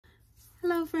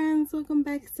Hello friends, welcome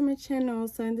back to my channel.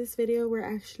 So in this video we're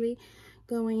actually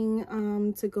going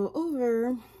to go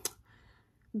over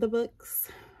the books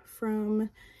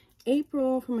from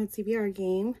April from a TBR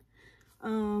game.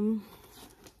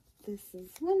 This is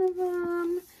one of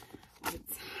them.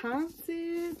 It's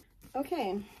haunted.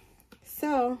 Okay,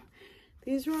 so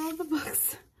these are all the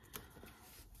books,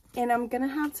 and I'm gonna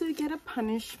have to get a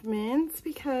punishment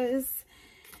because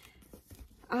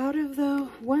out of the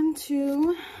 1,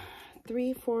 2,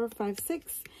 3, 4, 5,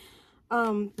 6,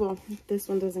 well, this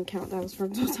one doesn't count, that was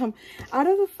from Totem. Out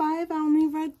of the 5, I only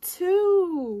read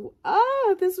 2.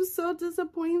 Oh, this was so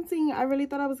disappointing. I really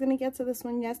thought I was gonna get to this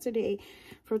one yesterday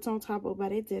for Tontabo,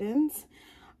 but I didn't.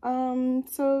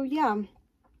 So yeah,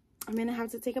 I'm gonna have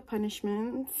to take a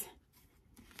punishment.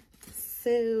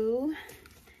 So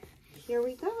here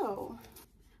we go.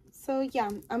 So yeah,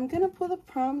 I'm gonna pull the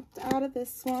prompt out of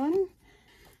this one.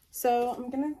 So I'm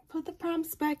gonna put the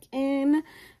prompts back in,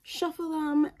 shuffle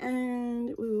them,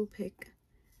 and we will pick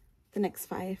the next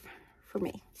 5 for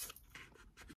me.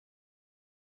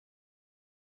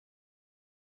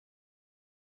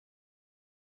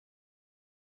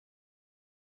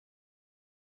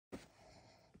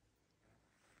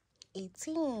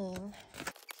 $18.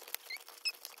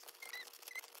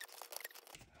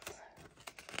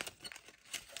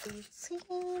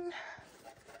 18.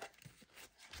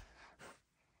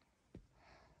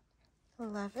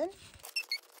 11.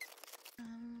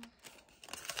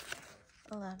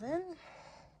 11.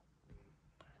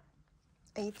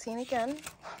 18 again.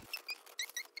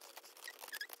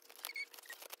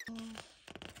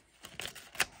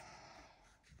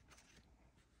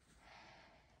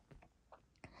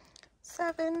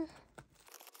 7.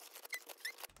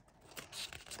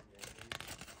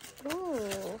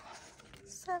 Ooh,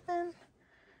 7.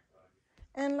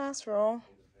 And last roll,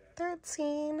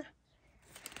 13.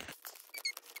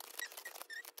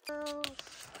 12,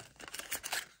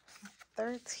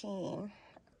 13.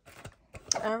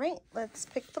 All right, let's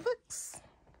pick the books.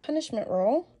 Punishment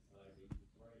roll.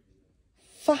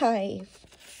 5.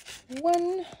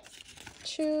 1,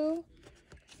 2,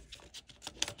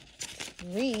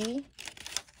 3,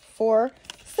 4.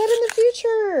 Set in the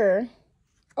future.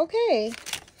 Okay.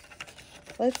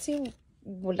 Let's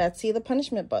see the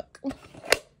punishment book.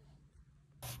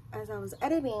 As I was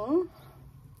editing,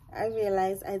 I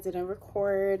realized I didn't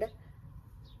record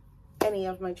any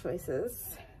of my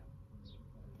choices.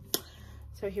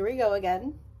 So here we go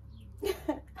again.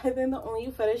 And then the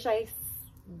only footage I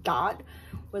got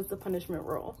was the punishment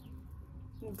roll.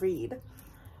 Read.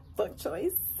 Book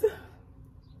choice.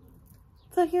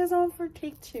 So here's one for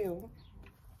take 2.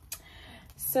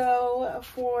 So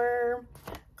for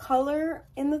color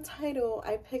in the title,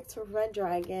 I picked Red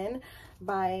Dragon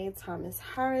by Thomas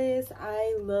Harris.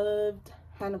 I loved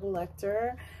Hannibal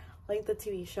Lecter, like the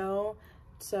TV show.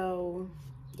 So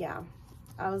yeah,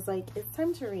 I was like, it's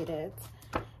time to read it.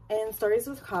 And Stories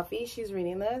with Coffee, she's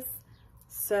reading this,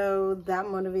 so that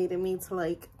motivated me to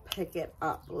like pick it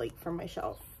up like from my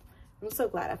shelf. I'm so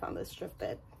glad I found this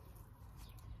thrifted.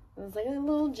 It was like a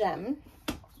little gem.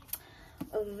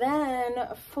 Then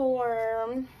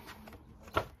for,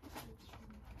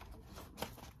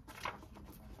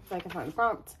 if I can find the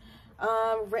prompt,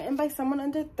 written by someone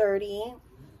under 30.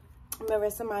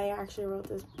 Marissa Maya actually wrote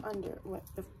this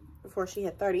before she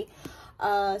hit 30.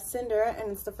 Cinder, and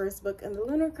it's the first book in the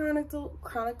Lunar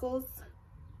Chronicles.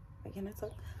 Again, I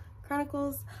took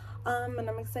Chronicles. And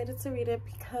I'm excited to read it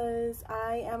because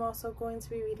I am also going to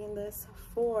be reading this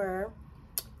for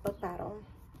Book Battle.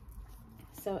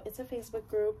 So it's a Facebook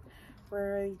group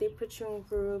where they put you in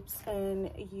groups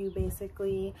and you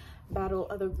basically battle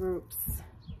other groups,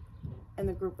 and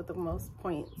the group with the most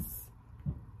points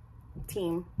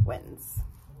team wins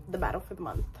the battle for the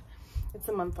month. It's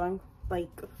a month-long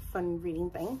like fun reading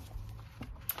thing.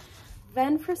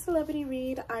 Then for celebrity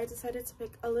read, I decided to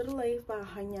pick A Little Life by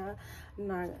Hanya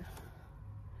Yana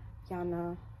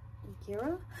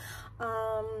Gira.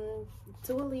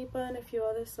 Dua Lipa and a few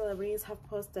other celebrities have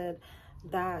posted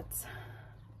that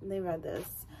they read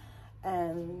this,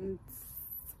 and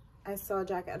I saw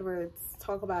Jack Edwards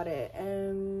talk about it,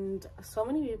 and so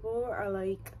many people are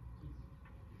like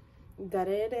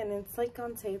gutted, and it's like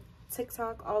on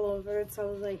TikTok all over. So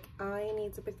I was like, I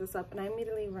need to pick this up, and I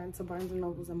immediately ran to Barnes &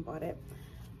 Nobles and bought it.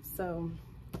 So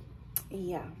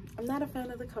yeah, I'm not a fan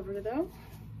of the cover though.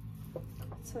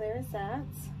 So there's that.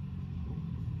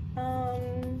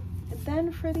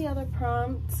 Then for the other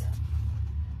prompt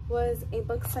was a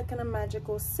book set in a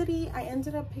magical city. I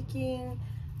ended up picking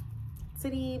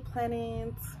City,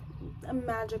 Planet, a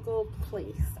magical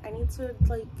place. I need to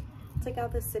like take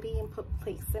out the city and put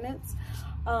place in it.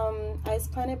 Ice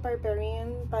Planet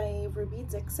Barbarian by Ruby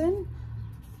Dixon.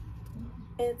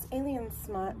 It's alien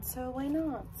smut, so why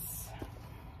not?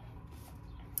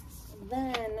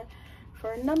 Then,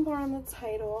 for a number on the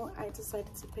title, I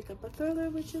decided to pick up a thriller,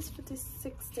 which is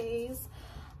 56 Days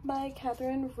by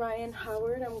Catherine Ryan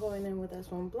Howard. I'm going in with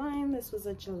this one blind. This was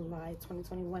a July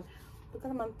 2021 book of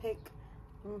the month pick.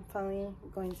 I'm finally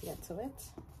going to get to it.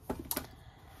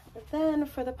 Then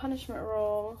for the punishment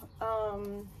roll,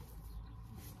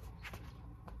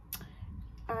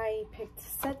 I picked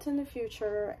Set in the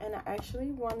Future, and I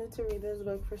actually wanted to read this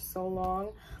book for so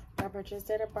long. I purchased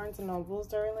it at Barnes & Nobles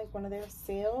during like one of their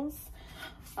sales.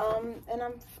 And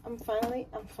I'm finally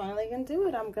gonna do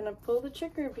it. I'm gonna pull the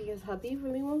trigger because hubby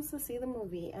really wants to see the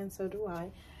movie, and so do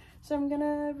I. So I'm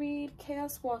gonna read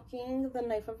Chaos Walking, The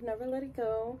Knife of Never Let It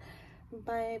Go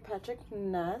by Patrick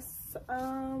Ness.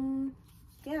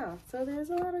 Yeah, so there's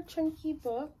a lot of chunky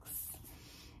books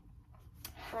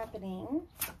happening.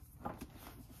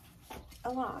 A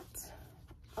lot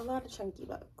of chunky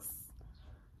books.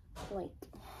 Like,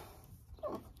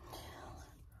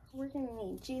 we're gonna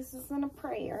need Jesus and a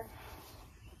prayer.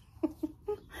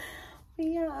 But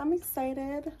yeah, I'm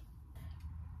excited.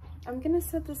 I'm gonna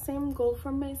set the same goal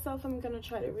for myself. I'm gonna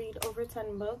try to read over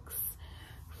 10 books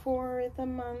for the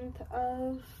month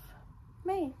of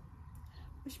May.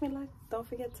 Wish me luck. Don't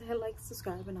forget to hit like,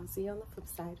 subscribe, and I'll see you on the flip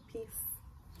side. Peace.